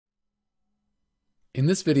In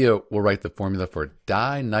this video, we'll write the formula for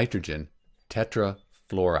dinitrogen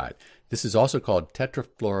tetrafluoride. This is also called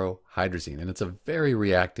tetrafluorohydrazine, and it's a very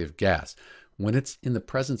reactive gas. When it's in the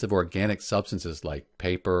presence of organic substances like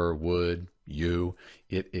paper, wood, yew,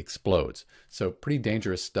 it explodes. So pretty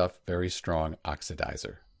dangerous stuff, very strong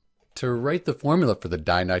oxidizer. To write the formula for the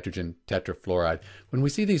dinitrogen tetrafluoride, when we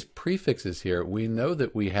see these prefixes here, we know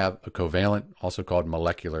that we have a covalent, also called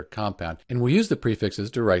molecular compound, and we'll use the prefixes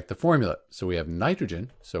to write the formula. So we have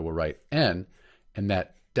nitrogen, so we'll write N, and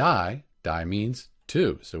that di means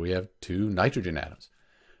two, so we have two nitrogen atoms.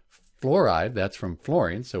 Fluoride, that's from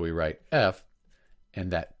fluorine, so we write F,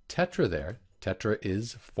 and that tetra there, tetra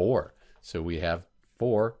is four, so we have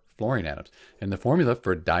four fluorine atoms. And the formula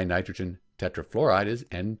for dinitrogen tetrafluoride is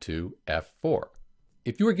N2F4.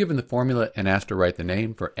 If you were given the formula and asked to write the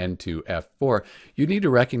name for N2F4, you need to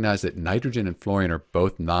recognize that nitrogen and fluorine are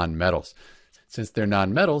both nonmetals. Since they're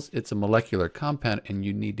nonmetals, it's a molecular compound, and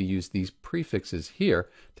you need to use these prefixes here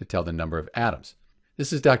to tell the number of atoms.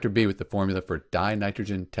 This is Dr. B with the formula for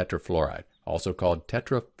dinitrogen tetrafluoride, also called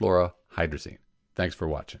tetrafluorohydrazine. Thanks for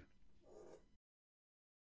watching.